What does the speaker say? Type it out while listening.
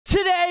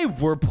Today,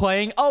 we're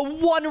playing a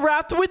one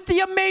raft with the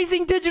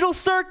amazing digital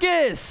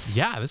circus.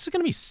 Yeah, this is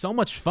going to be so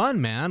much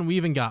fun, man. We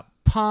even got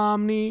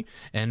POMNI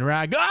and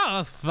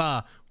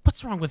RAGATHA.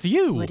 What's wrong with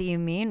you? What do you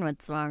mean,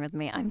 what's wrong with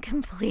me? I'm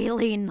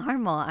completely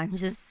normal. I'm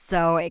just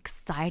so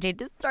excited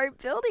to start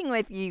building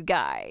with you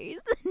guys.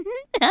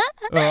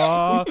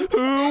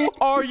 Who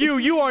are you?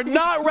 You are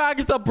not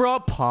Ragatha, bro.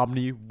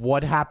 POMNI,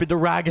 what happened to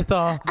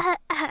Ragatha?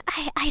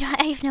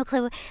 I have no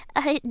clue.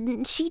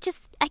 She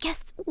just, I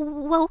guess,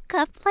 woke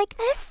up like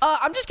this.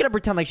 I'm just gonna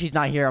pretend like she's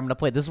not here. I'm gonna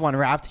play this one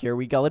raft. Here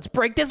we go. Let's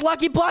break this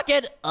lucky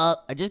bucket. I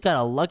just got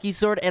a lucky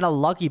sword and a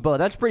lucky bow.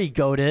 That's pretty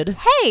goated.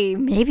 Hey,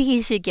 maybe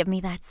you should give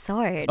me that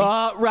sword.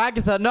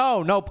 Ragatha,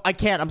 no, I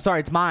can't. I'm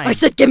sorry, it's mine. I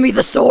said give me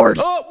the sword.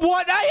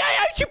 What?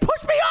 She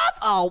pushed me off.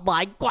 Oh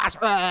my gosh.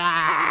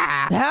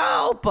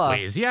 Help.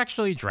 Wait, is he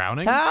actually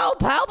drowning?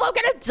 Help, I'm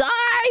gonna die.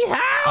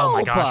 Help. Oh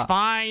my gosh,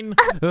 fine.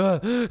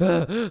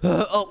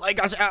 Oh my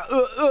gosh.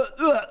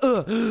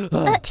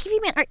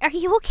 TV man, are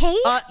you okay?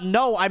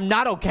 No, I'm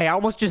not okay. I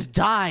almost just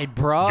died,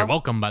 bro. You're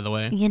welcome, by the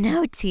way. You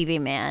know, TV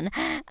man,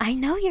 I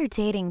know you're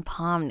dating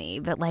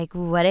POMNI, but like,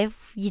 what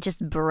if you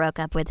just broke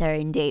up with her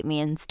and date me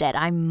instead?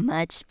 I'm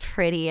much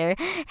prettier,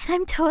 and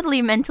I'm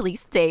totally mentally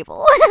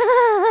stable.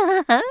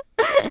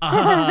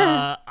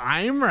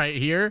 I'm right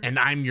here, and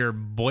I'm your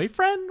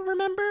boyfriend,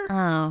 remember?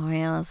 Oh,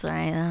 yeah, that's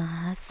right.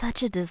 That's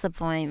such a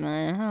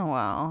disappointment. Oh,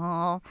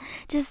 well.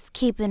 Just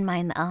keep in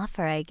mind the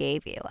offer I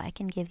gave you. I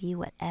can give you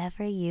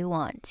whatever you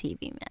want,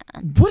 TV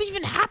man. What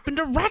even happened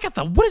to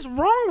Ragatha? What is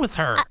wrong with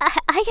her?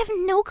 I have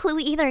no clue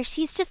either.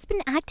 She's just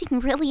been acting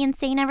really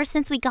insane ever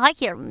since we got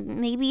here.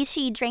 Maybe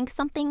she drank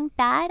something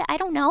bad? I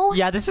don't know.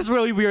 Yeah, this is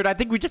really weird. I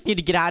think we just need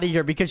to get out of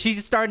here because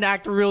she's starting to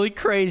act really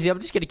crazy. I'm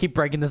just gonna keep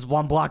breaking this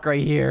one block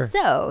right here.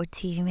 So,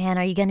 TV man,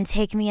 are you gonna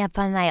take me up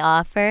on my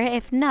offer?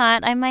 If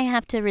not, I might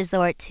have to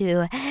resort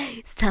to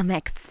some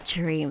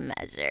extreme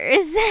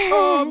measures.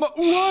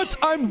 What?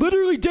 I'm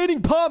literally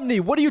dating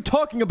POMNI. What are you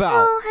talking about?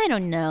 Oh, I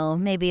don't know.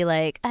 Maybe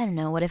like, I don't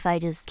know, what if I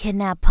just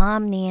kidnap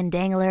POMNI and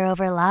dangle her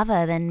over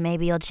lava? Then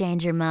maybe you'll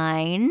change your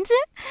mind?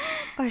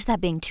 Or is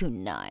that being too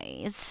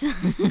nice?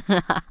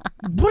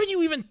 What are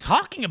you even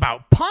talking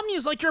about? POMNI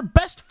is like your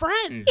best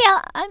friend.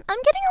 Yeah, I'm getting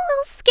a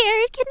little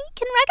scared. Can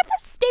Ragatha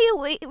stay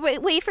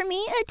away from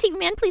me? TV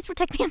man, please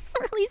protect me. I'm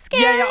really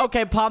scared. Yeah,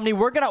 okay, POMNI,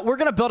 we're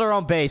gonna build our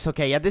own base.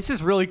 Okay, yeah, this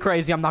is really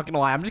crazy. I'm not gonna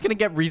lie. I'm just gonna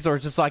get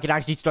resources so I can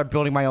actually start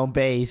building my own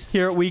base.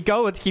 Here we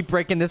go. Let's keep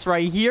breaking this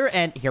right here,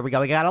 and here we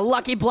go. We got a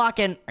lucky block.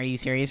 And are you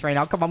serious right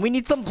now? Come on, we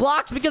need some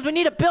blocks because we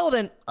need a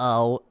building.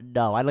 Oh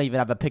no, I don't even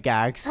have a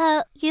pickaxe.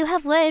 You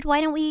have wood.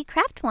 Why don't we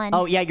craft one?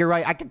 Oh yeah, you're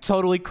right. I can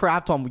totally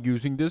craft one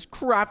using this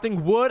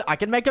crafting wood. I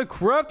can make a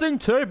crafting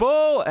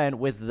table, and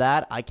with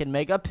that, I can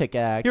make a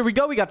pickaxe. Here we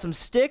go. We got some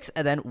sticks,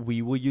 and then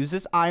we will use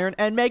this iron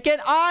and make an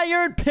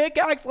iron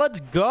pickaxe. Let's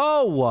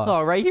go.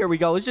 All right, here we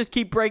go. Let's just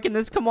keep breaking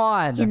this. Come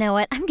on. You know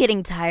what? I'm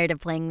getting tired of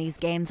playing these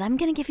games. I'm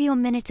gonna give you a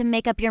minute to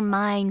make up your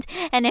mind,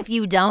 and if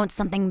you don't,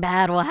 something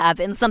bad will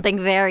happen. Something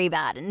very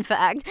bad, in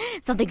fact.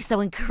 Something so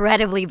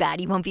incredibly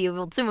bad you won't be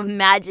able to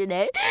imagine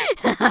it.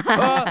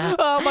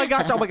 Oh my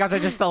gosh, I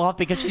just fell off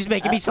because she's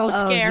making me so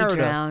scared. You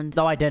drowned.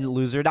 No, I didn't,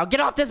 loser. Now get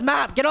off this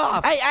map. Get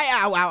off. Hey,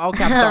 ow.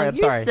 Okay, I'm sorry.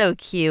 You're so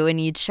cute when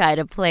you try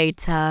to play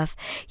tough.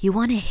 You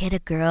want to hit a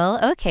girl?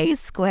 Okay,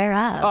 square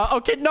up.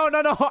 Okay, no.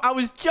 I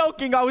was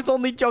joking. I was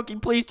only joking.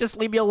 Please just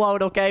leave me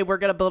alone, okay? We're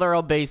gonna build our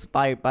own base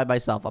by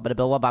myself. I'm gonna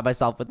build one by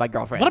myself with my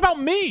girlfriend. What about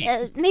me?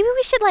 Maybe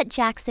we should let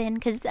Jax in,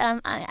 because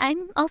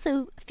I'm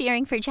also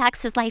fearing for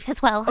Jax's life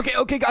as well.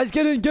 Okay, guys,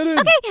 get in.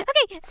 Okay.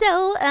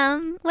 So,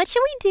 what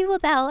should we do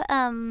about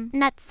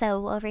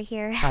Nutso over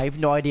here? I have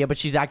no idea, but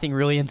she's acting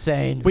really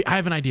insane. Wait, I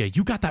have an idea.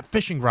 You got that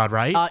fishing rod,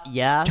 right?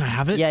 Yeah. Can I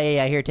have it?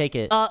 Yeah. Here, take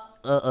it.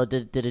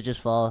 Did it just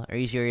fall? Are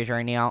you serious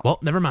right now? Well,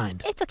 never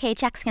mind. It's okay,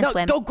 Jax can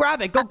swim. Go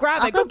grab it. Go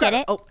grab it. I'll go get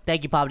it. Oh,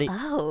 thank you, POMNI.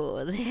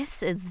 Oh,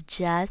 this is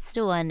just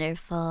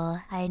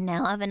wonderful. I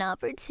now have an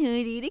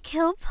opportunity to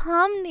kill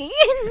POMNI.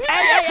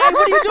 Hey, what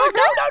are you doing?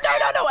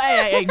 No.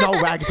 Hey, no,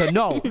 Ragatha,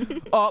 no.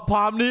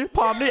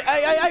 POMNI.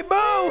 Hey,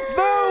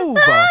 move.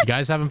 You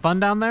guys having fun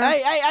down there?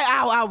 Hey,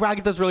 ow.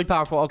 Ragatha's really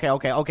powerful.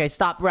 Okay.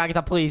 Stop,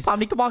 Ragatha, please.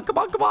 POMNI, come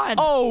on.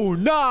 Oh,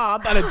 nah,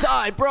 I'm gonna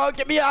die, bro.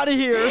 Get me out of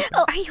here.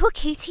 Oh, are you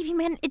okay, TV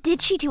man?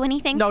 Did she do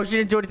anything? No, she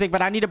didn't do anything,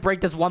 but I need to break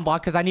this one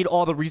block because I need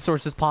all the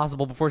resources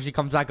possible before she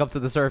comes back up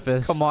to the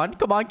surface. Come on.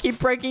 Keep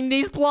breaking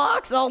these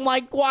blocks. Oh my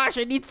gosh,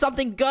 I need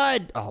something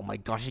good. Oh my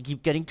gosh, I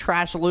keep getting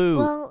trash loot.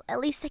 Well, at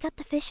least I got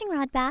the fishing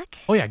rod back.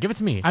 Oh yeah, give it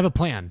to me. I have a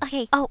plan.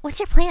 Okay. Oh, what's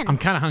your plan? I'm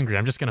kind of hungry.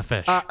 I'm just gonna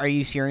fish. Are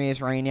you serious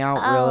right now?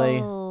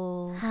 Really?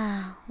 Oh,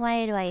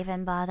 why do I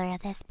even bother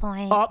at this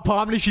point?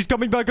 POMNI, she's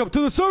coming back up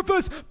to the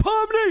surface.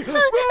 POMNI, run!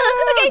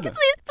 Okay,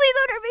 please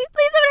don't hurt me.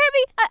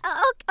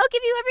 I'll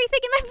give you everything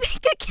in my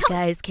bank account. You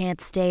guys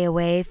can't stay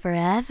away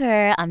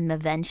forever. I'm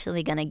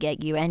eventually gonna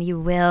get you, and you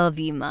will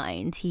be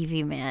mine,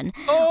 TV man.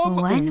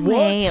 One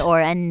way or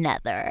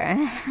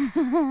another.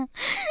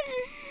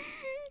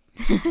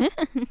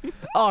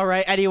 All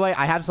right, anyway,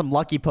 I have some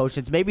lucky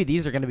potions. Maybe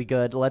these are gonna be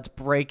good. Let's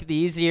break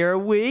these. Here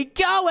we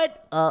go.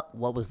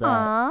 What was that?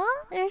 Aw,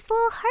 there's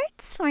little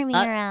hearts forming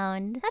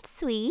around. That's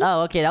sweet.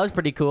 Oh, okay, that was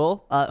pretty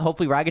cool.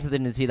 Hopefully Ragatha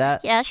didn't see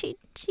that. Yeah, she'd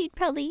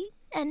probably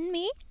end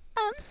me.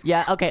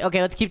 Yeah, okay,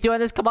 let's keep doing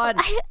this. Come on.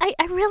 I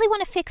really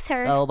want to fix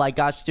her. Oh my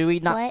gosh, do we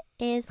not? What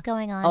is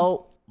going on?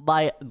 Oh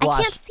my gosh.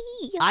 I can't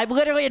see. I'm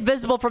literally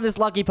invisible from this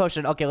lucky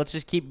potion. Okay, let's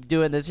just keep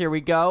doing this. Here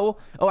we go.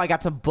 Oh, I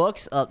got some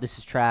books. Oh, this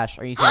is trash.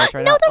 Are you seeing this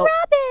right No, now? the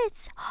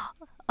rabbits.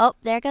 Oh,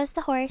 there goes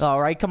the horse.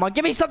 All right, come on.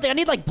 Give me something. I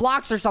need like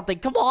blocks or something.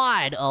 Come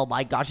on. Oh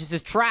my gosh, this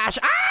is trash.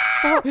 Ah!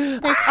 Oh,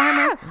 there's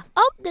armor.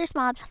 Oh, there's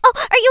mobs. Oh,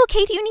 are you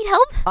okay? Do you need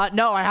help?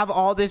 No, I have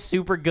all this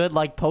super good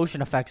like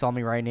potion effects on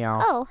me right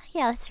now. Oh,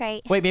 yeah, that's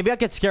right. Wait, maybe I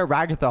could scare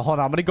Ragatha. Hold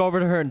on, I'm gonna go over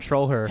to her and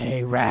troll her.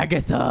 Hey,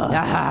 Ragatha.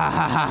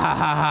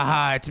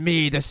 It's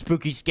me, the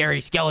spooky,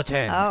 scary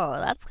skeleton. Oh,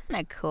 that's kind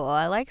of cool.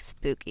 I like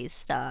spooky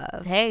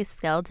stuff. Hey,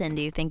 skeleton,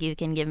 do you think you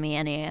can give me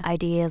any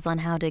ideas on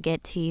how to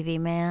get TV,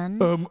 man?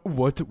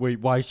 What? Wait,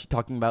 why is she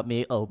talking about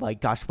me? Oh my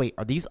gosh, wait,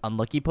 are these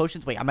unlucky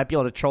potions? Wait, I might be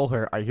able to troll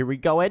her. All right, here we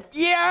go. And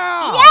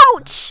yeah!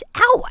 Ouch!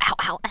 Ow, ow,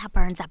 ow. That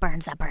burns, that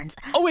burns, that burns.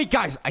 Oh wait,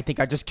 guys, I think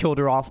I just killed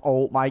her off.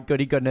 Oh my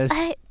goodness.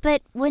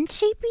 But wouldn't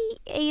she be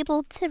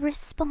able to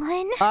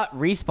respawn?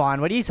 Respawn?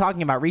 What are you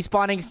talking about?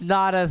 Respawning's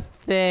not a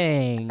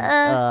thing.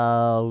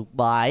 Oh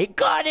my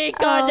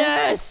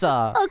goodness.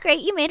 Oh, great,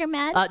 you made her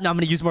mad. No, I'm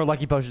gonna use more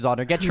lucky potions on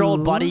her. Get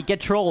trolled, buddy.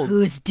 Get trolled.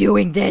 Who's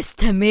doing this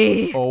to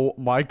me? Oh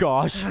my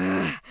gosh.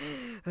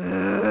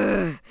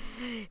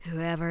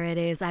 Whoever it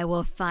is, I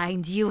will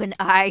find you and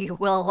I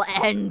will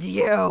end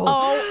you.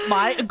 Oh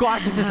my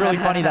gosh, this is really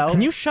funny though.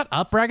 Can you shut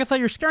up, Ragatha?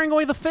 You're scaring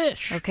away the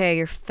fish. Okay,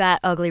 your fat,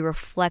 ugly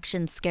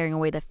reflection scaring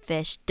away the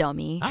fish,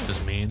 dummy. That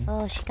was mean.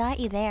 Oh, she got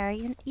you there.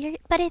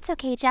 But it's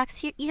okay,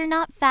 Jax. You're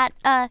not fat.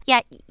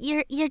 Yeah,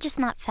 you're just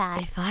not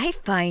fat. If I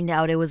find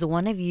out it was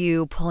one of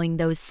you pulling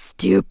those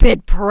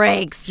stupid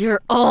pranks,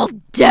 you're all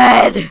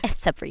dead.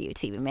 Except for you,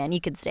 TV man.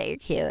 You can stay. You're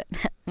cute.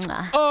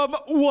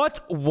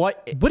 What?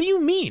 What do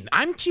you mean?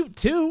 I'm cute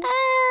too.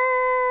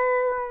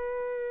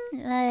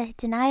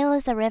 Denial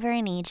is a river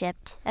in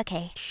Egypt.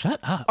 Okay. Shut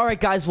up. All right,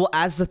 guys. Well,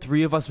 as the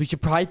three of us, we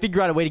should probably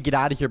figure out a way to get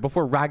out of here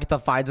before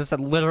Ragatha finds us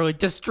and literally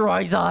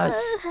destroys us.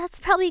 That's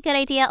probably a good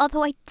idea,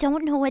 although I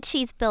don't know what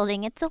she's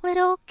building. It's a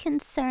little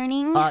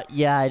concerning.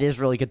 Yeah, it is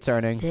really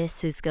concerning.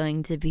 This is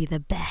going to be the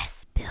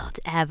best build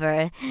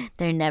ever.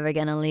 They're never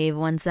gonna leave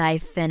once I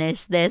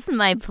finish this.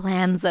 My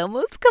plan's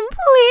almost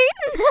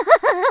complete.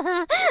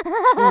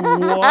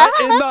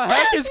 What in the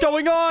heck is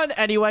going on?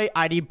 Anyway,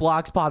 I need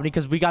blocks, Pomni,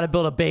 because we gotta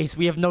build a base.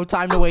 We have no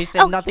time to waste,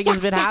 and nothing has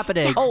been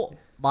happening. Oh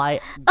my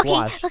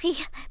gosh. Okay.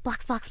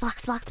 Blocks.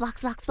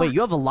 Wait,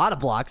 you have a lot of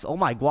blocks. Oh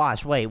my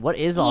gosh. Wait, what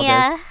is all this?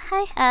 Yeah.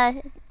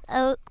 Hi.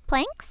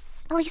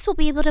 Planks? At least we'll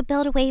be able to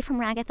build away from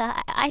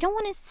Ragatha. I don't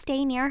want to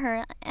stay near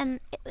her, and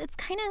it's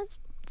kind of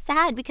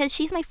sad because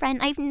she's my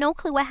friend. I have no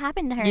clue what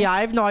happened to her. Yeah,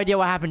 I have no idea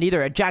what happened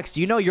either. Jax,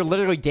 you know you're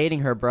literally dating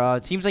her, bro.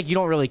 It seems like you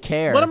don't really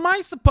care. What am I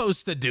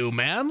supposed to do,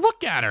 man?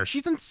 Look at her.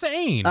 She's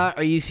insane.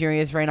 Are you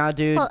serious right now,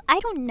 dude? Well, I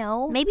don't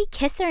know. Maybe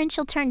kiss her and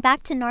she'll turn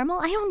back to normal.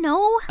 I don't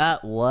know.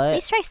 What? At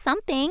least try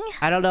something.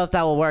 I don't know if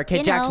that will work. Hey,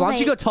 You Jax, know, why don't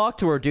you go talk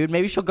to her, dude?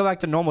 Maybe she'll go back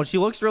to normal. She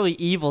looks really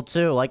evil,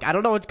 too. Like, I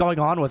don't know what's going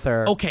on with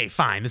her. Okay,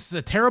 fine. This is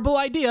a terrible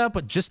idea,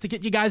 but just to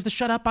get you guys to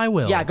shut up, I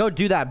will. Yeah, go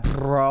do that,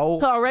 bro.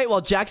 All right,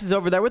 well, Jax is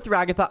over there with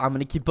Ragatha. I'm going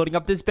to keep building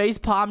up this base.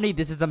 Pomni,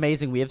 this is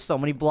amazing. We have so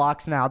many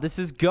blocks now. This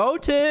is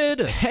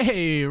goated.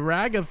 Hey,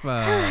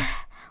 Ragatha.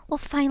 We'll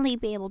finally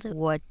be able to...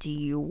 What do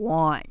you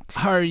want?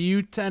 Are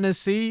you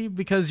Tennessee?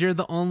 Because you're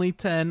the only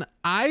 10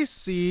 I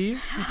see.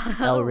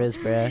 Riz,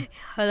 bruh.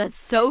 Oh, that's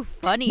so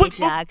funny,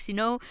 Jax. You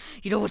know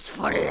what's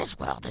funny as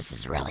well? This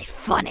is really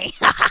funny.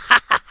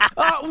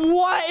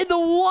 What in the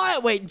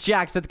what? Wait,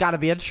 Jax, that's got to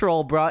be a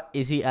troll, bro.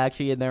 Is he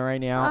actually in there right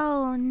now?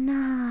 Oh,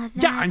 no.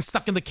 Yeah, I'm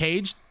stuck in the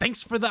cage.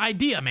 Thanks for the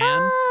idea,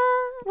 man.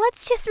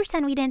 Let's just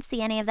pretend we didn't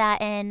see any of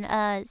that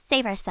and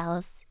save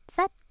ourselves. Does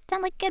that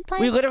sound like a good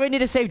plan? We literally need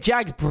to save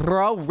Jax,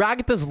 bro.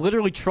 Ragatha's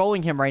literally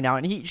trolling him right now,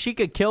 and she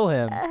could kill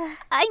him.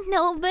 I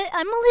know, but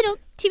I'm a little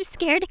too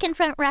scared to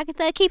confront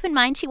Ragatha. Keep in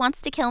mind, she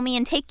wants to kill me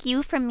and take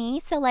you from me.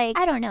 So, like,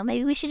 I don't know.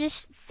 Maybe we should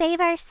just save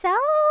ourselves?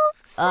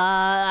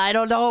 I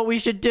don't know what we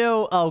should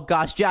do. Oh,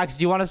 gosh, Jax,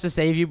 do you want us to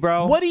save you,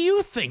 bro? What do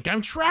you think?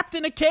 I'm trapped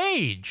in a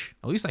cage.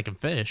 At least I can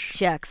fish.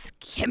 Jax,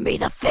 give me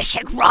the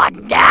fishing rod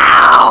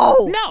now!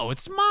 No,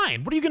 it's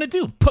mine. What are you going to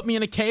do? Put me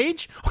in a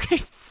cage? Okay,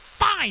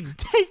 fine.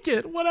 Take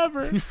it.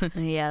 Whatever.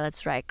 Yeah,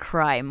 that's right.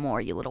 Cry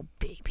more, you little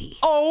baby.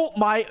 Oh,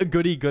 my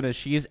goodness.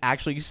 She is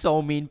actually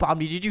so mean.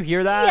 Pomni, did you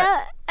hear that?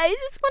 Yeah, I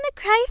just want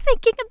to cry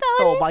thinking about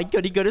it. Oh, my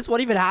goodness.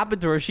 What even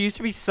happened to her? She used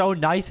to be so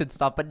nice and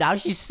stuff, but now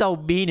she's so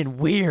mean and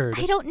weird.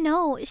 I don't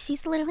know.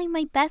 She's literally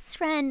my best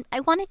friend. I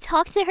want to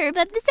talk to her,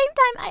 but at the same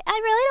time, I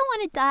really don't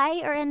want to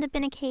die or end up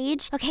in a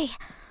cage. Okay,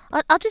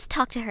 I'll just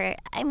talk to her.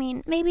 I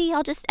mean, maybe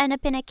I'll just end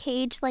up in a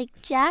cage like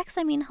Jax.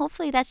 I mean,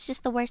 hopefully that's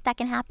just the worst that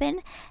can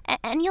happen.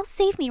 And you'll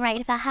save me, right,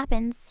 if that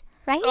happens.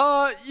 right?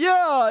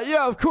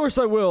 Yeah, of course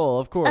I will,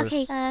 of course.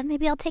 Okay,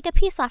 maybe I'll take a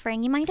peace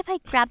offering. You mind if I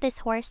grab this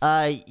horse?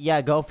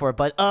 Yeah, go for it,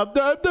 but,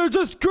 there's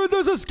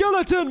a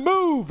skeleton,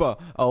 move!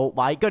 Oh,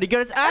 my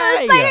goodness,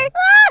 hey! Spider!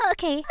 Ah,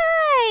 okay.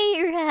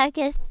 Hi,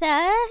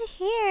 Ragatha.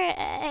 Here,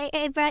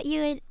 I brought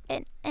you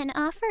an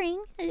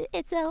offering.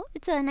 It's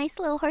a nice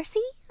little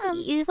horsey.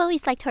 You've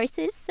always liked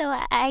horses, so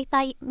I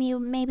thought you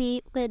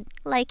maybe would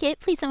like it.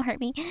 Please don't hurt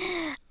me.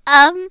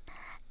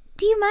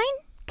 Do you mind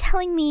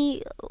telling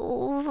me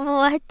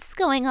what's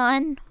going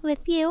on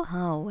with you?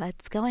 Oh,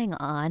 what's going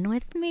on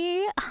with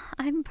me?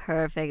 I'm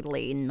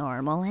perfectly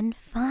normal and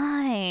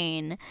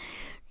fine.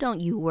 Don't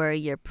you worry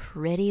your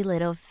pretty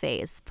little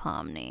face,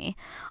 Pomni.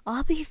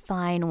 I'll be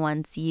fine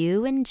once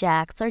you and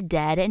Jax are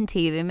dead and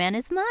TV Man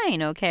is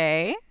mine,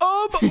 okay?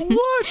 What?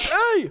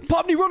 Hey,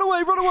 Pomni, run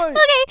away, run away!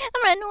 Okay,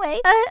 I'm running away.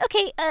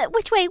 Okay,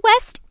 which way?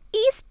 West?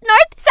 East?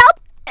 North? South?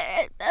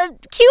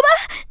 Cuba?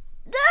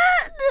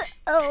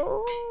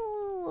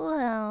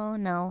 Oh,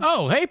 no.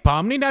 Oh, hey,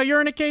 Pomni, now you're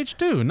in a cage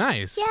too.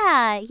 Nice.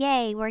 Yeah,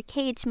 yay, we're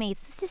cage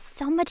mates. This is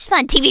so much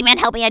fun. TV Man,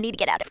 help me. I need to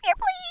get out of here,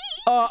 please.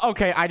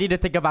 Okay, I need to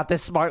think about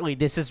this smartly.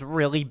 This is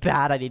really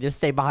bad. I need to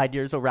stay behind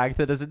here so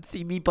Ragatha doesn't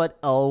see me, but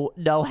oh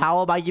no,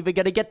 how am I even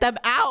gonna get them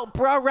out,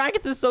 bro?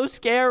 Ragatha's so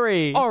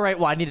scary. All right,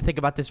 well, I need to think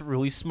about this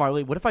really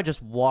smartly. What if I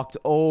just walked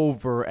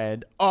over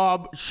and,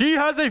 she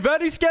has a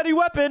very scary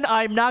weapon.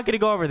 I'm not gonna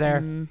go over there.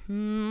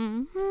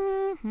 Soon,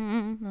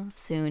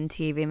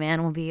 TV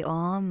Man will be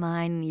all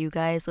mine. You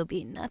guys will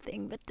be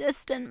nothing but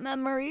distant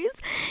memories.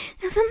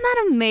 Isn't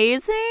that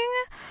amazing?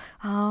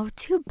 Oh,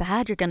 too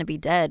bad you're gonna be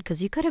dead,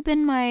 because you could have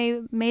been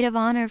my maid of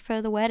honor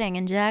for the wedding.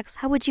 And Jax,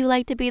 how would you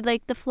like to be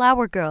like the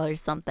flower girl or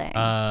something?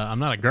 I'm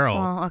not a girl.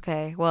 Oh,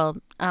 okay. Well,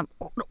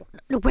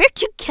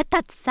 where'd you get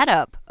that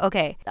setup?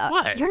 Okay.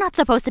 What? You're not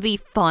supposed to be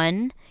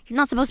fun. You're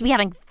not supposed to be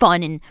having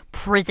fun in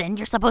prison.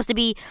 You're supposed to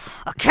be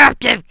a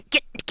captive.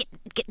 Get.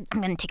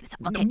 I'm gonna take this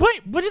up. Okay.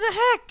 Wait, what the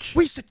heck?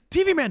 Wait,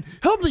 TV Man,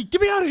 help me,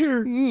 get me out of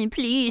here.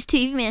 Please,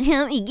 TV Man,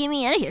 help me. Get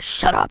me out of here.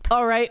 Shut up.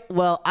 All right,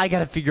 well, I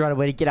gotta figure out a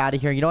way to get out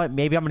of here. You know what?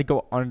 Maybe I'm gonna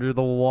go under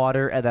the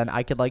water, and then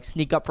I could, like,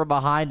 sneak up from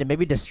behind and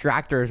maybe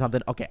distract her or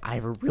something. Okay, I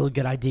have a really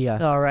good idea.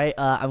 All right,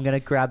 I'm gonna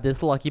grab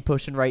this lucky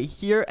potion right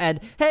here, and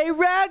hey,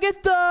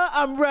 Ragatha,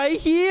 I'm right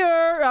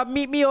here.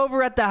 Meet me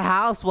over at the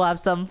house. We'll have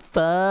some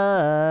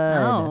fun.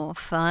 Oh,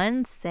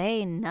 fun?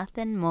 Say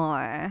nothing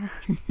more.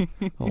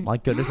 Oh, my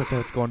goodness. Okay,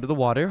 let's go under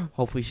the water.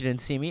 Hopefully she didn't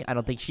see me. I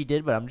don't think she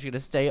did, but I'm just gonna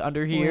stay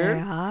under here.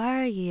 Where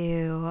are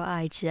you?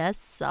 I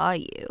just saw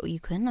you. You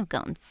couldn't have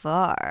gone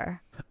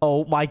far.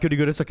 Oh my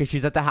goodness. Okay,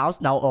 she's at the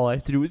house. Now all I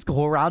have to do is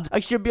go around.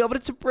 I should be able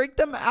to break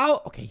them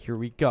out. Okay, here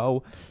we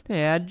go.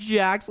 And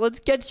Jax, let's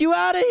get you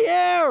out of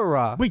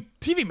here. Wait,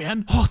 TV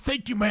Man. Oh,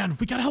 thank you, man.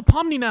 We gotta help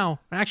Pomni now.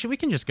 Actually, we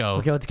can just go.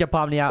 Okay, let's get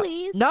Pomni out.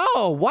 Please?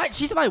 No, what?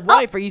 She's my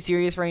wife. Are you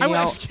serious right now?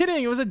 I was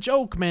kidding. It was a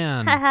joke,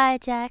 man. Haha,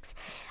 Jax.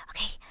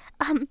 Okay,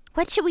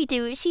 what should we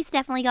do? She's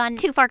definitely gone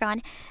too far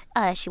gone.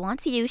 She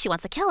wants you. She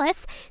wants to kill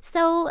us.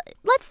 So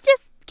let's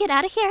just get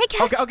out of here, I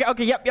guess.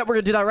 Okay. Yep. We're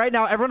gonna do that right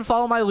now. Everyone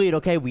follow my lead,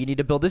 okay? We need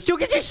to build this.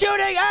 Juke is just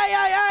shooting. Hey.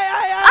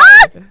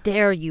 Ah!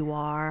 There you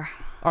are.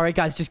 All right,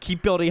 guys, just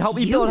keep building. Help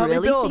me build. You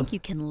really think you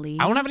can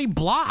leave? I don't have any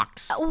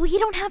blocks. We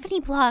don't have any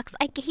blocks.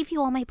 I gave you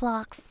all my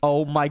blocks.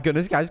 Oh my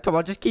goodness, guys, come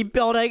on, just keep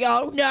building.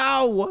 Oh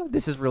no,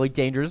 this is really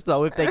dangerous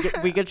though.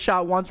 If we get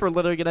shot once, we're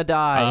literally gonna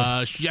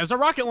die. She has a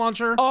rocket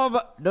launcher.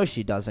 No,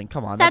 she doesn't.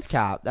 Come on, that's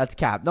Cap. That's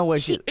Cap. No way.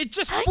 It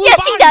just flew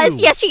yes, she by does. you.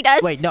 Yes, she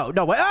does. Wait, no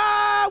way.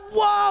 Ah,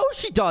 whoa,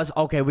 she does.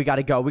 Okay, we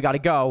gotta go.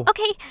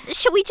 Okay,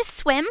 should we just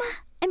swim?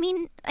 I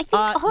mean, I think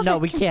all of no,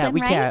 us we can can't. swim,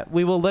 We right? can't.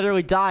 We will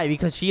literally die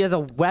because she has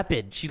a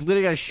weapon. She's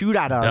literally gonna shoot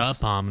at us.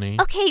 Duh, Pomni.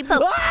 Okay,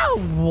 but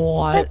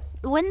what?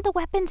 wouldn't the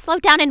weapon slow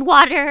down in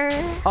water?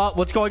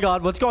 What's going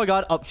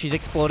on? Oh, she's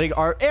exploding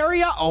our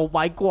area. Oh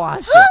my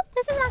gosh.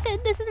 This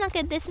is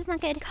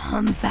not good.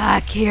 Come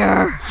back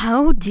here.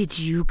 How did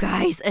you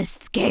guys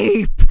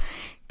escape?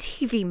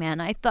 TV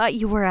Man, I thought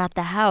you were at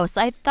the house.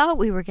 I thought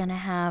we were gonna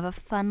have a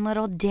fun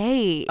little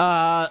date.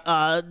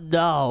 No,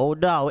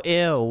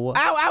 ew.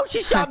 Ow,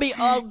 she shot me.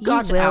 Oh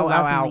gosh, you will ow.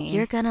 love me.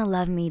 You're gonna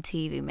love me,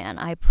 TV Man.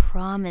 I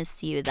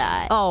promise you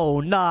that. Oh,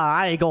 nah,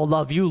 I ain't gonna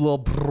love you, little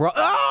bro.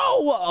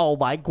 Oh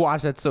my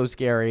gosh, that's so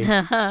scary.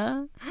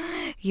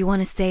 You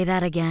wanna say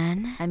that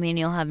again? I mean,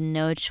 you'll have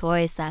no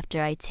choice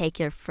after I take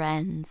your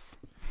friends.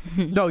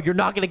 No, you're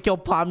not gonna kill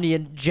Pomni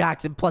and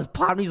Jackson. Plus,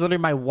 Pomni's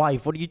literally my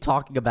wife. What are you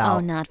talking about?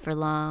 Oh, not for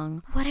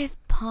long. What if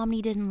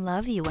Pomni didn't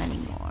love you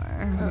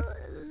anymore?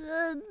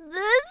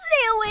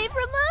 Stay away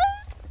from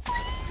us.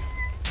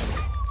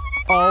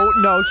 Oh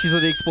no, she's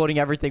literally exploding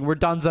everything. We're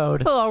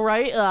donezoed. All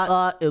right.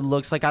 It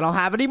looks like I don't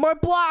have any more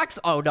blocks.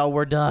 Oh no,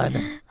 we're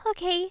done.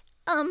 Okay,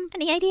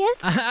 Any ideas?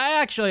 I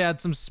actually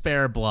had some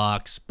spare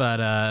blocks,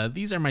 but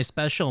these are my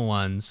special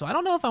ones, so I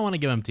don't know if I want to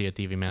give them to you,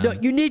 TV man. No,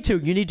 you need to,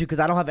 because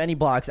I don't have any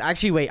blocks.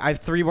 Actually, wait, I have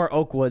 3 more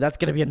oak wood. That's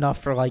gonna be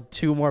enough for like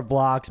 2 more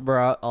blocks,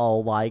 bro.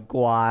 Oh my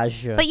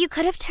gosh. But you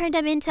could have turned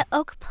them into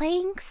oak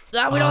planks. We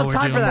don't have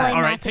time for that.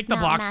 All right, take the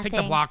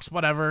blocks,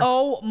 whatever.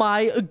 Oh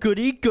my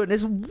goody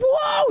goodness.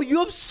 Whoa, you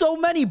have so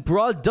many,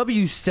 bro.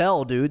 W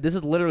cell, dude. This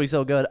is literally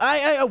so good.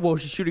 Whoa,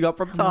 she's shooting up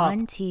from top. Come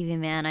on, TV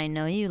man. I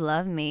know you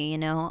love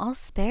me. I'll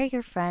spare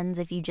your friends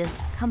if you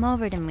just come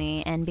over to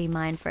me and be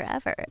mine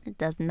forever.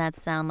 Doesn't that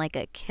sound like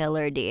a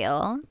killer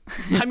deal?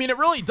 I mean, it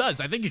really does.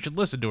 I think you should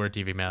listen to her,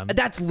 TV man.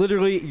 That's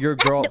literally your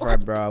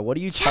girlfriend, bro. What are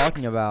you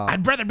talking about?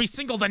 I'd rather be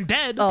single than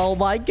dead. Oh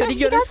my goody He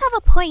goodness. does have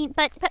a point,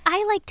 but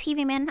I like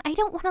TV man. I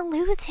don't want to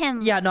lose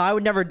him. Yeah, no, I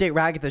would never date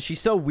Ragatha. She's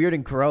so weird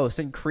and gross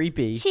and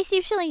creepy. She's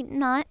usually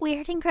not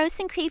weird and gross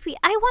and creepy.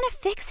 I want to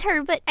fix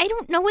her, but I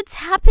don't know what's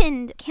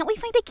happened. Can't we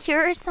find a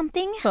cure or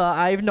something?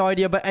 I have no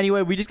idea, but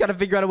anyway, we just gotta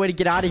figure out a way to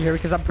get out of here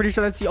because I'm pretty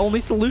sure that's the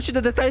only solution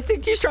to this. I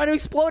think she's trying to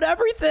explode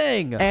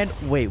everything. And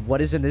wait,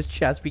 what is in this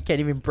chest? We can't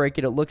even break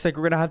it. It looks like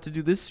we're gonna have to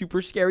do this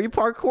super scary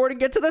parkour to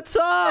get to the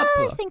top.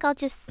 I think I'll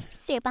just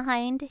stay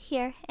behind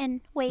here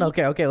and wait.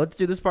 Okay, let's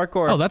do this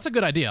parkour. Oh, that's a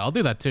good idea. I'll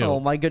do that too. Oh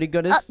my goody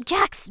goodness.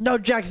 Jax! No,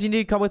 Jax, you need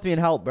to come with me and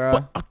help,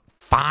 bro.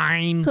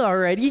 Fine.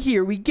 Alrighty,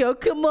 here we go.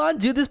 Come on,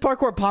 do this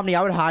parkour. Pomni,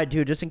 I would hide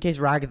too, just in case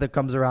Ragatha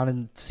comes around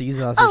and sees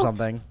us or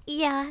something.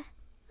 Yeah.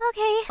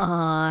 Okay.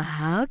 Aw,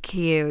 how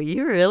cute.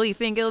 You really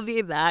think it'll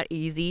be that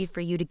easy for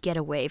you to get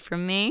away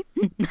from me?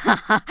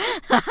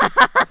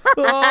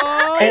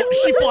 Oh,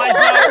 she flies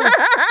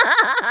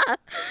now.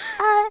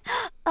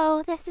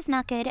 Oh, this is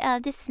not good.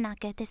 This is not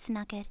good. This is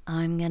not good.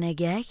 I'm gonna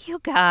get you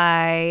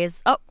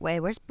guys. Oh, wait,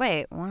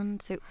 wait, 1,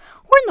 2.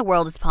 Where in the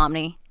world is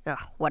Pomni? Ugh,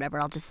 whatever,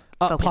 I'll just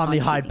focus on Pomni,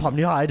 TV. hide,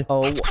 Pomni, hide.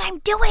 Oh, That's what I'm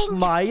doing.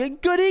 my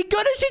goody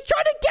goodness, she's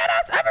trying to get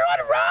us.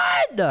 Everyone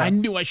run! I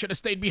knew I should have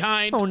stayed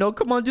behind. Oh no,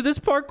 come on, do this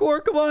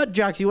parkour. Come on,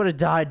 Jax, you would have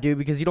died, dude,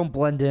 because you don't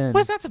blend in.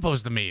 What's that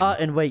supposed to mean?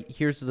 And wait,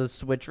 here's the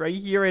switch right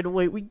here. And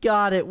wait, we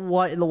got it.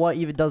 What in the what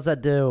even does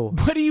that do?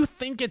 What do you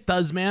think it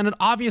does, man? It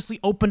obviously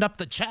opened up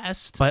the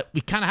chest, but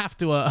we kind of have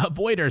to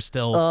avoid her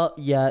still.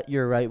 Yeah,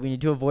 you're right. We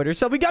need to avoid her.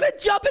 So we gotta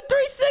jump at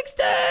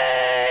 360!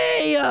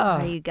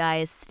 Are you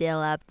guys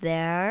still up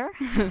there?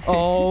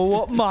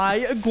 Oh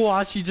my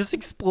gosh, she just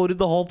exploded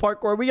the whole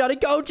parkour. We gotta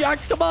go,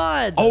 Jax, come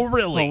on. Oh,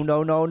 really? Oh,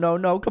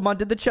 no. Come on,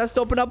 did the chest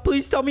open up?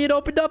 Please tell me it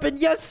opened up. And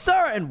yes,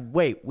 sir. And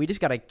wait, we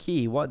just got a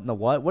key. What in the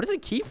what? What is a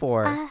key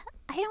for?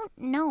 I don't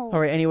know. All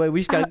right, anyway,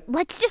 we just gotta...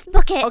 Let's just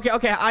book it.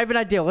 Okay, I have an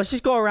idea. Let's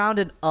just go around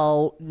and...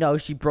 Oh, no,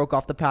 she broke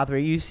off the pathway. Are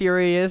you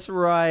serious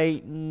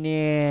right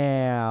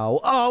now?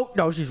 Oh,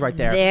 no, she's right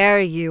there. There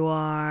you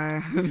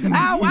are.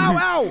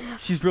 Ow.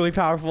 She's really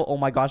powerful. Oh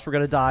my gosh, we're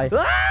gonna die.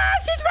 Ah,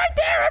 she's right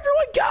there.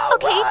 Everyone go.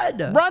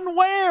 Okay. Run. Run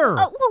where?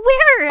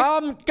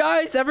 Where?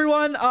 Guys,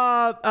 everyone,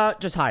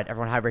 just hide.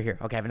 Everyone hide right here.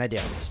 Okay, I have an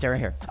idea. Stay right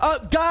here.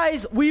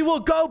 Guys, we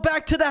will go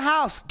back to the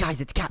house. Guys,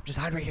 it's Cap. Just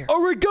hide right here.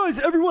 All right, guys,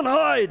 everyone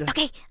hide.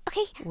 Okay.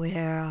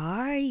 Where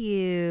are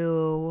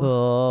you?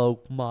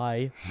 Oh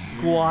my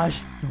gosh.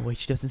 No way,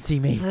 she doesn't see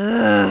me.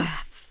 Ugh,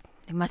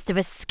 they must have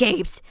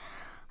escaped.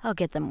 I'll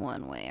get them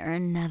one way or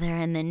another,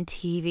 and then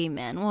TV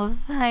Man will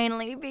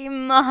finally be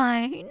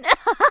mine.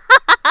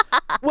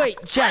 Wait,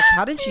 Jax,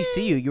 how did she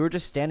see you? You were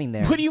just standing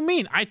there. What do you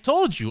mean? I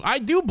told you. I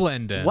do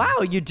blend in. Wow,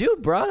 you do,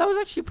 bro. That was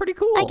actually pretty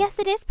cool. I guess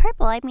it is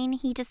purple. I mean,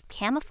 he just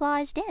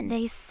camouflaged in.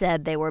 They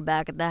said they were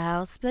back at the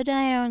house, but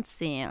I don't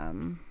see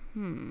them.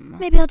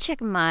 Maybe I'll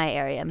check my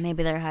area.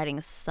 Maybe they're hiding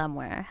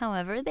somewhere.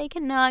 However, they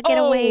cannot get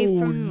away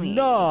from me.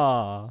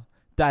 No.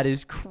 That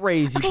is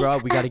crazy, bro.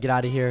 We gotta get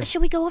out of here.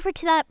 Should we go over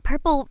to that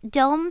purple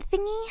dome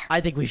thingy?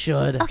 I think we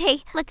should.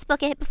 Okay, let's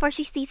book it before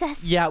she sees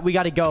us. Yeah, we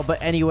gotta go.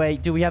 But anyway,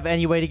 do we have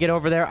any way to get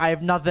over there? I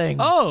have nothing.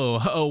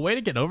 Oh, way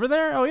to get over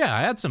there? Oh, yeah,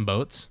 I had some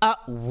boats.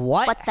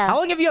 What? What the- How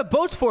long have you had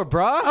boats for,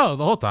 bro? Oh,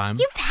 the whole time.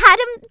 You've had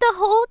him the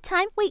whole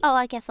time? Wait,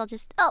 I guess I'll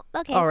just... Oh,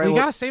 okay. All right. You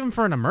well, gotta save them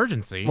for an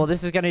emergency. well,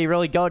 this is gonna be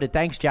really goated.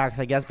 Thanks, Jax,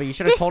 I guess. But you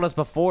should have told us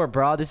before,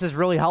 bro. This is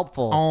really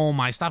helpful. Oh,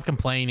 my, stop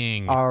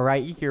complaining. All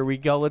right, here we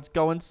go. Let's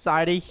go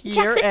inside of here.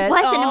 Jax, this and,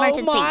 was an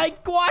emergency. Oh my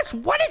gosh,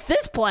 what is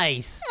this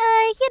place?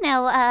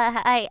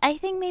 I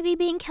think maybe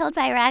being killed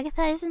by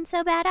Ragatha isn't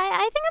so bad. I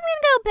think I'm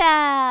gonna go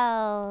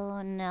bow.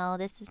 Oh, no,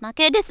 this is not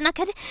good. This is not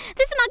good.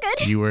 This is not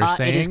good. You were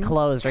saying? It is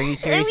closed. Are you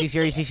serious? You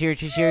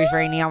serious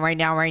right now?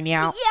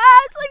 Yes,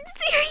 I'm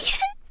serious.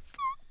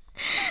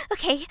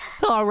 Okay.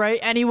 All right.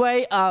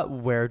 Anyway,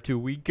 where do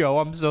we go?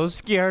 I'm so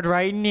scared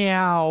right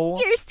now.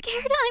 You're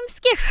scared. I'm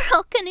scared. We're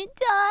all gonna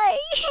die.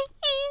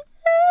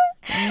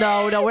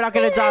 No, we're not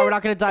gonna die. We're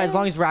not gonna die as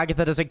long as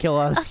Ragatha doesn't kill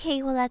us.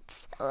 Okay, well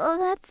that's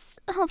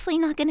hopefully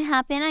not gonna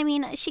happen. I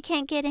mean, she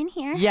can't get in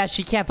here. Yeah,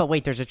 she can't. But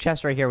wait, there's a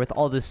chest right here with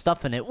all this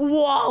stuff in it.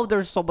 Whoa,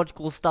 there's so much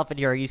cool stuff in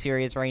here. Are you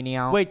serious right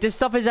now? Wait, this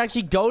stuff is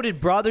actually goated,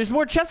 bro. There's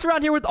more chests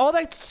around here with all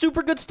that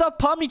super good stuff.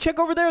 Pomni, check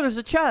over there. There's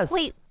a chest.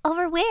 Wait,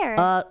 over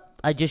where?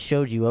 I just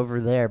showed you over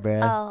there,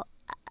 bro. Oh,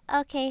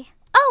 okay.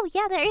 Oh,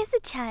 yeah, there is a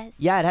chest.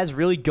 Yeah, it has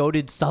really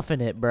goated stuff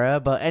in it,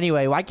 bruh. But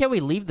anyway, why can't we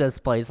leave this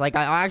place? Like,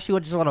 I actually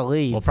just want to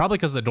leave. Well, probably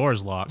because the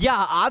door's locked.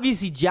 Yeah,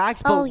 obviously,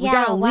 Jax, but Oh, we yeah,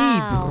 gotta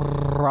wow. leave,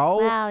 bro.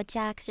 Wow,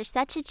 Jax, you're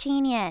such a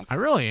genius. I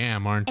really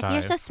am, aren't If I?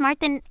 you're so smart,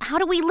 then how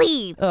do we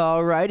leave?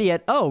 Alrighty,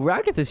 and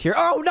Ragatha's here.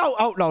 Oh no,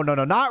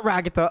 not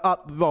Ragatha.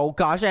 Oh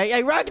gosh,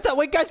 hey, Ragatha,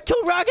 wait, guys,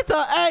 kill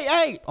Ragatha.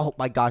 Hey. Oh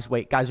my gosh,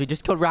 wait, guys, we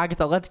just killed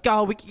Ragatha. Let's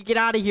go. We can get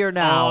out of here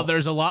now. Oh,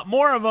 there's a lot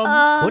more of them.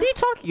 What are you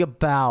talking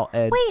about,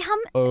 Ed? Wait,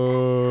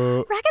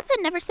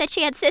 Ragatha never said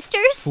she had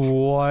sisters.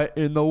 What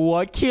in the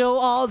what? Kill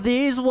all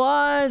these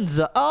ones.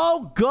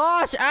 Oh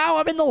gosh, ow,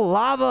 I'm in the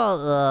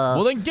lava.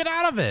 Well, then get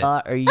out of it.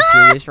 Are you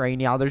serious right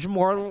now? There's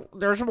more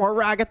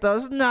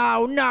Ragathas.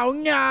 No.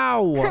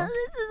 This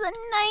is a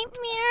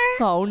nightmare.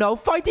 Oh no,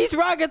 fight these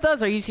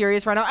Ragathas. Are you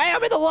serious right now? Hey,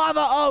 I'm in the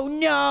lava. Oh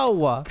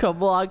no.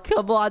 Come on.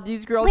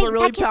 These girls Wait, are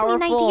really that gives powerful.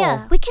 me an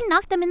idea. We can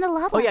knock them in the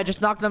lava. Oh yeah,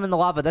 just knock them in the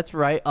lava. That's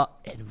right.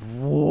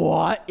 And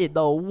what in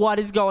the what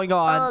is going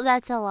on? Oh,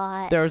 that's a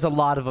lot. There's a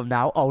lot of them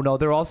now. Oh no,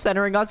 they're all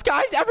centering us.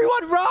 Guys,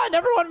 everyone run.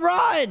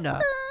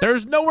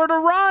 There's nowhere to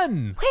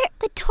run. Where?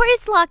 The door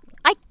is locked.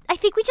 I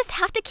think we just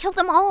have to kill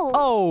them all.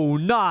 Oh,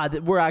 nah,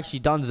 we're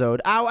actually donezoed.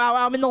 Ow,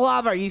 I'm in the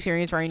lava. Are you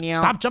serious right now?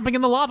 Stop jumping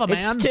in the lava,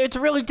 man. It's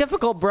really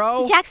difficult,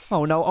 bro. Jax.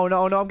 Oh no,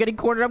 I'm getting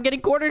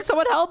cornered.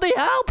 Someone help me.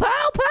 Help.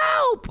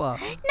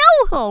 No.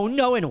 Oh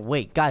no, and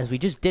wait, guys, we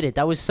just did it.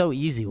 That was so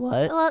easy.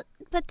 What? Well,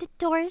 but the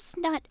door's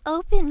not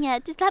open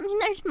yet. Does that mean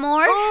there's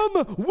more?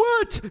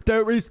 What?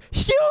 There is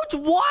huge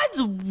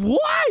ones?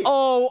 What?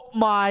 Oh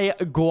my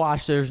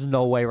gosh, there's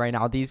no way right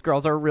now. These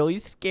girls are really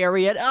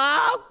scary. And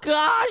oh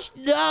gosh,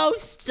 no,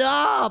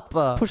 stop.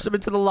 Push them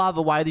into the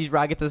lava. Why are these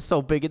Ragathas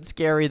so big and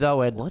scary though?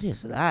 And what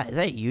is that? Is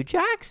that you,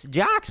 Jax?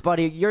 Jax,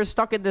 buddy, you're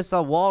stuck in this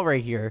wall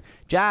right here.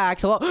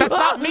 Jax, hello. That's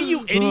not me,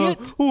 you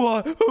idiot.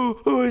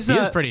 Who is He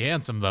that? is pretty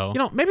handsome, though. You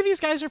know, maybe these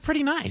guys are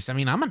pretty nice. I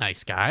mean, I'm a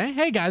nice guy.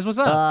 Hey, guys, what's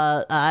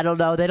up? I don't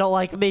know. They don't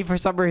like me for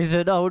some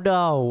reason. Oh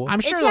no. I'm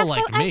sure Jax, they'll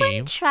like I me.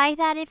 wouldn't try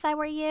that if I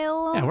were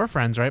you. Yeah, we're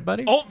friends, right,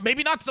 buddy? Oh,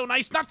 maybe not so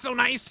nice.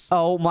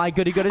 Oh my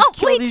goodness, Oh,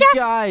 kill wait, these Jax.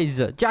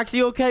 guys. Jax,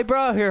 you okay,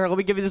 bro? Here, let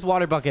me give you this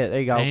water bucket. There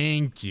you go.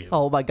 Thank you.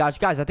 Oh my gosh,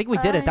 guys, I think we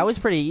did it. That was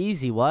pretty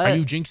easy. What? Are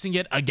you jinxing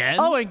it again?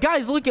 Oh, and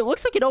guys, look, it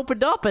looks like it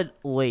opened up and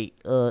wait,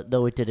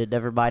 no it didn't.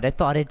 Never mind. I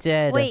thought it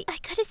did. Wait, I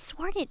could have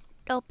sworn it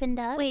opened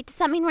up. Wait, does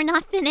that mean we're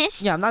not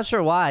finished? Yeah, I'm not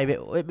sure why.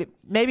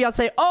 Maybe I'll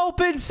say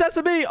open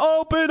sesame,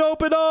 open.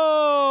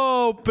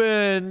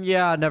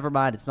 Yeah, never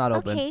mind. It's not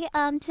open. Okay,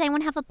 does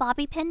anyone have a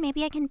bobby pin?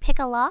 Maybe I can pick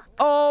a lock?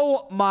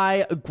 Oh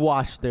my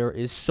gosh, there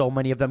is so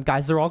many of them.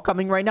 Guys, they're all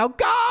coming right now.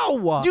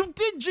 Go! You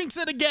did jinx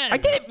it again. I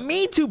didn't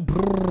mean to,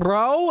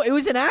 bro. It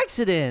was an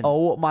accident.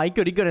 Oh my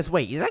goodness.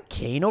 Wait, is that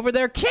Kane over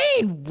there?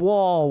 Kane!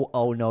 Whoa.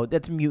 Oh no,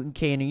 that's Mutant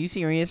Kane. Are you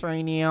serious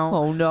right now?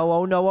 Oh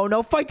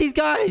no. Fight these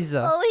guys.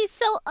 Oh, he's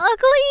so ugly.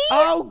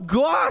 Oh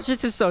gosh,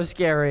 this is so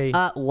scary.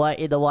 What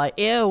in the what?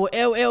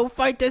 Ew,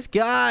 fight this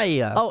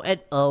guy. Oh, and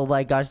oh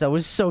my gosh, that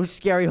was so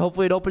scary.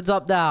 Hopefully it opens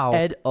up now.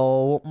 And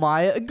oh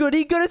my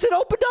goodness, it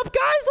opened up,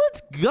 guys.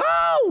 Let's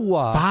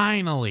go.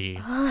 Finally.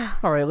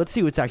 All right, let's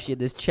see what's actually in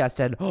this chest.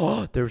 And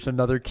oh, there's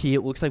another key.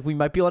 It looks like we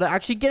might be able to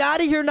actually get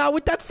out of here now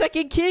with that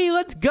second key.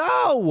 Let's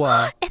go.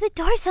 And the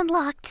door's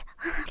unlocked.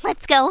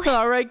 Let's go.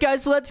 All right,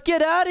 guys, let's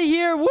get out of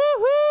here.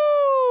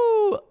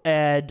 Woohoo!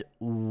 And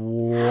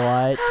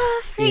what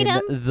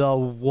Freedom. in the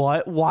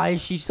what? Why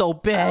is she so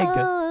big?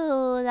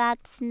 Oh,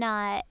 that's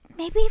not.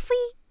 Maybe if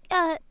we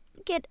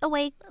get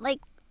away like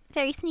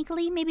very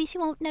sneakily, maybe she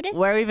won't notice.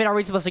 Where even are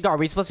we supposed to go? Are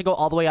we supposed to go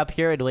all the way up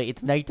here? And wait,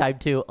 it's nighttime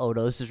too. Oh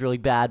no, this is really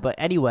bad. But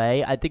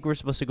anyway, I think we're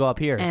supposed to go up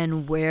here.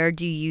 And where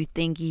do you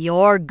think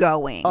you're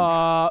going?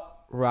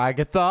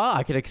 Ragatha,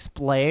 I can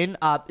explain.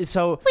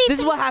 So We've this is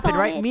been what happened,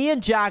 right? spotted. Me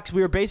and Jax,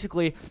 we were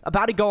basically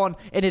about to go on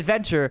an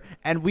adventure,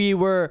 and we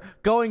were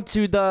going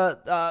to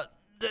the.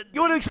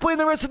 You want to explain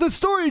the rest of the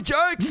story,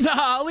 Jax? Nah,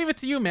 I'll leave it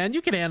to you, man.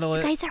 You can handle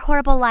You it. guys are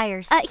horrible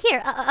liars.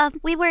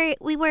 We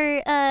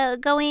were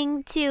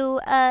going to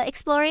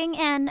exploring,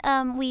 and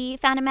we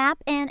found a map,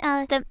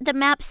 and the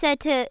map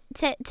said to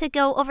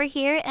go over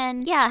here,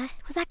 and yeah,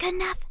 was that good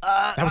enough?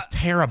 That was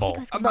terrible.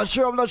 I'm not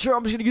sure. I'm just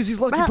gonna use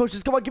these lucky Well-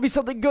 potions. Come on, give me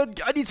something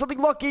good. I need something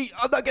lucky.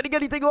 I'm not getting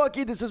anything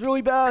lucky. This is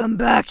really bad. Come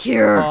back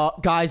here.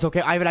 Guys,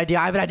 okay, I have an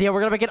idea. We're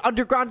gonna make an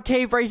underground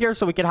cave right here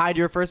so we can hide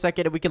here for a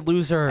second and we can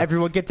lose her.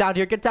 Everyone get down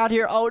here.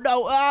 Oh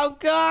no. Oh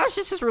gosh,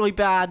 this is really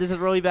bad. Hold your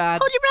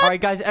breath. All right,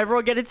 guys,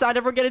 everyone get inside.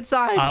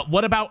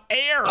 What about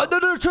air?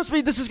 No, trust me,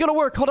 this is gonna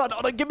work. Hold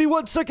on, give me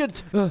 1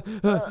 second. Oh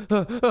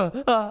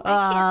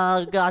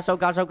gosh,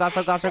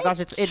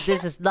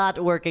 this is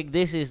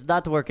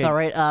not working. All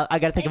right, I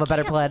gotta think of a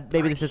better plan.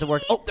 Maybe this doesn't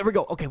work. Oh, there we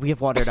go. Okay, we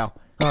have water now.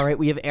 All right,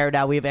 we have air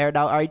now.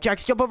 All right,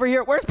 Jax, jump over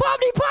here. Where's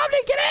Pomni?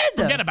 Get in.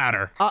 Forget about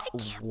her.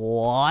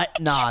 What?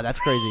 Nah, that's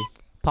crazy.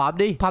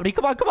 Pomni, come on, get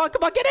in. We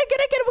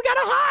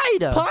gotta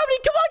hide. Pomni,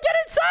 come on, get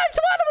inside.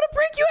 Come on, I'm gonna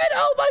break you in.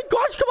 Oh my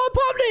gosh, come on,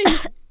 Pomni.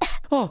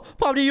 Oh,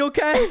 Pomni, you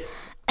okay?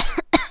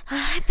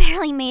 I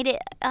barely made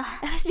it.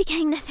 I was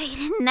beginning to fade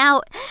in and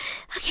out.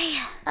 Okay,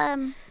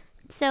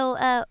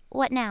 So,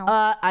 what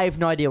now? I have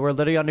no idea. We're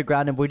literally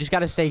underground, and we just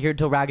gotta stay here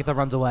until Ragatha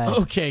runs away.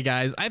 Okay,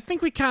 guys. I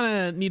think we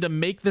kind of need to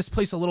make this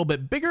place a little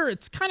bit bigger.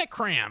 It's kind of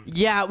cramped.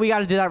 Yeah, we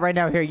gotta do that right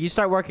now. Here, you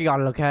start working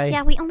on it, okay?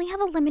 Yeah, we only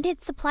have a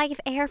limited supply of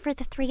air for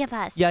the 3 of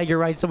us. Yeah, you're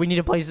right. So we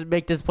need to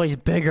make this place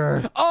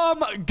bigger.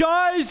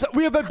 Guys,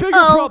 we have a bigger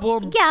Oh,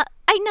 problem. yeah,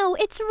 I know.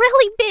 It's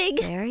really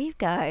big. There you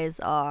guys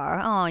are.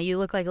 Oh, you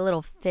look like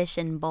little fish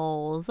in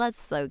bowls. That's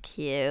so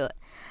cute.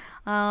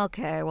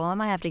 Okay, well, I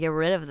might have to get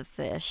rid of the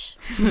fish.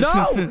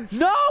 No, don't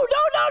do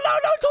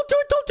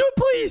it,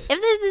 please.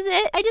 If this is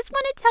it, I just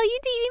want to tell you,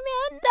 TV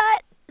Man, that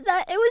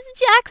it was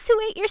Jax who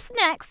ate your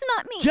snacks,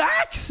 not me.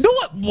 Jax? No,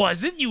 it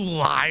wasn't, you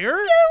liar.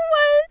 It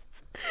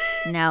was.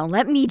 Now,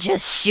 let me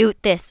just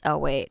shoot this. Oh,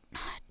 wait.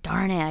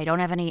 Darn it, I don't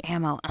have any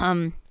ammo.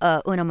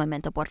 Uno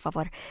momento, por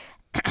favor.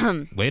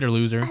 Later,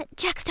 loser.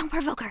 Jax, don't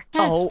provoke her.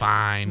 That's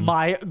fine.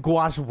 My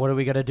gosh, what are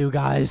we gonna do,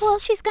 guys? Well,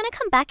 she's gonna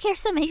come back here,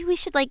 so maybe we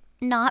should,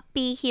 not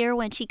be here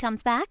when she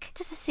comes back.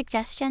 Just a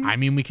suggestion. I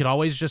mean, we could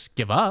always just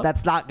give up.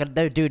 That's not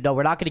gonna, dude. No,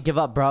 we're not gonna give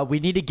up, bro. We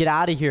need to get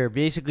out of here,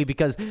 basically,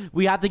 because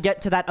we have to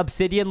get to that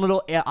obsidian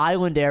little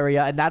island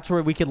area, and that's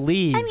where we can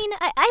leave. I mean,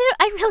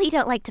 I really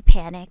don't like to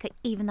panic,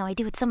 even though I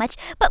do it so much.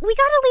 But we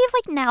gotta leave,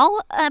 now,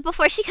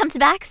 before she comes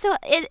back. So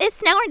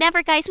it's now or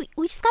never, guys.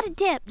 We just gotta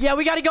dip. Yeah,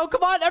 we gotta go.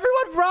 Come on,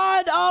 everyone,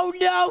 run! Oh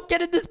no,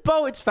 get in this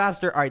boat. It's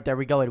faster. All right, there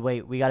we go. And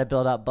wait, we gotta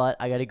build up, but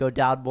I gotta go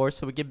down more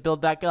so we can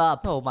build back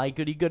up. Oh my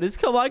goodness!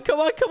 Come on!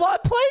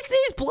 Place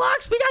these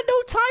blocks. We got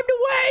no time to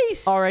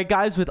waste. All right,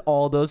 guys, with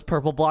all those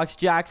purple blocks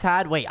Jax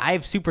had. Wait, I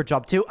have super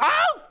jump too.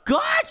 Oh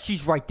God,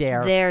 she's right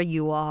there. There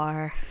you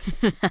are.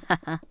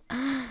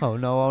 Oh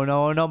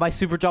no! My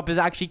super jump is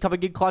actually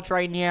coming in clutch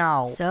right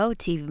now. So,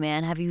 TV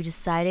Man, have you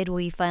decided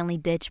will you finally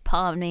ditch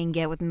Pomni and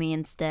get with me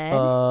instead?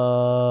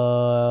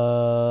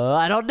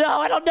 I don't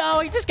know.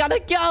 We just gotta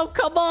go.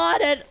 Come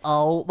on. And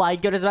oh my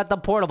goodness, I'm at the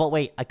portal. But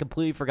wait, I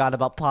completely forgot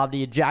about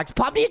Pomni and Jax.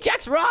 Pomni and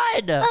Jax,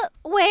 run!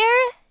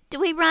 Where do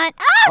we run?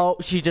 Ah! Oh,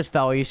 she just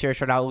fell. Are you serious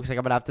right now? It looks like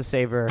I'm gonna have to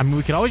save her. I mean,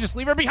 we could always just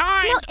leave her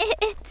behind. No,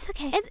 it's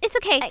okay. It's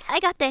okay. I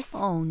got this.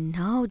 Oh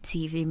no,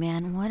 TV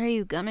Man, what are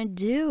you gonna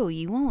do?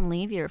 You won't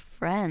leave your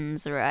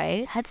friends,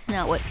 right? That's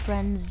not what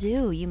friends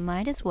do. You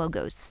might as well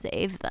go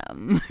save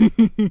them.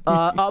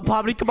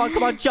 Pomni, come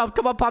on, jump.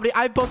 Come on, Pomni.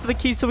 I have both of the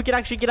keys so we can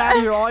actually get out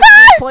of here. All I have to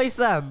do is place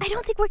them. I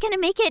don't think we're gonna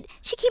make it.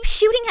 She keeps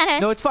shooting at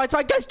us. No, it's fine.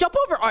 Guys, jump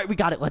over. All right, we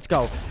got it. Let's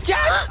go.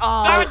 Jax!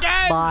 Oh,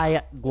 Again!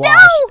 my gosh.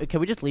 No! Can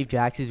we just leave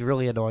Jax? He's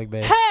really annoying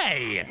me.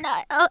 Hey!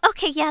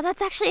 Okay, yeah,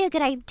 that's actually a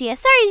good idea.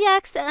 Sorry,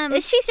 Jax.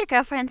 She's your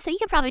girlfriend, so you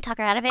can probably talk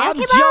her out of it. I'm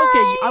Okay, joking.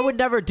 bye. I would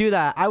never do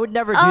that. I would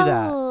never do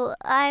that. Oh,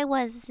 I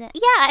was. Yeah,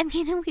 I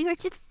mean, we were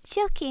just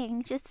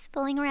joking, just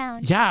fooling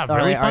around. Yeah, really All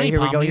right, funny,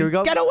 here we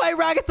go. Get away,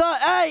 Ragatha!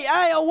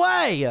 Hey,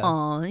 away!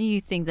 Oh, you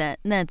think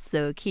that's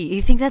so cute.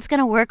 You think that's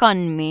gonna work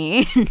on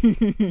me?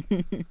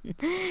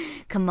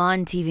 Come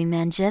on, TV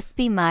Man, just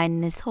be mine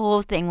and this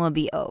whole thing will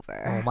be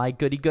over. Oh my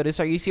goodness,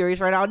 are you serious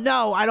right now?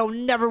 No, I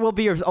don't never will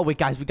be yours. Oh wait,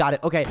 guys, we got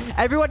it. Okay,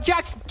 everyone,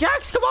 Jax,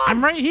 come on!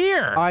 I'm right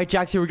here. All right,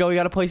 Jax, here we go. We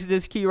gotta place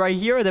this key right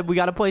here, and then we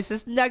gotta place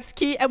this next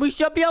key, and we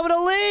should be able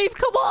to leave.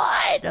 Come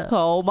on!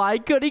 Oh my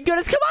goodness,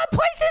 come on,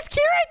 place this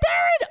key right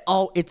there. And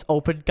oh, it's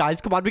open,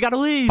 guys. Come on, we gotta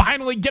leave.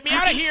 Finally, get me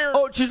out of here.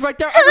 Oh, she's right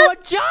there. Everyone,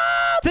 jump!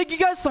 Thank you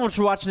guys so much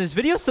for watching this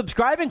video.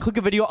 Subscribe and click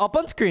a video up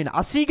on screen.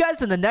 I'll see you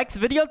guys in the next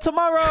video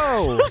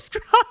tomorrow.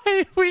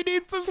 Subscribe. We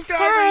need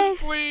subscribers,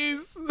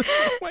 please.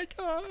 Oh my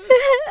God.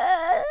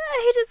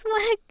 I just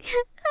want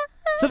to.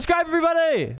 Subscribe, everybody.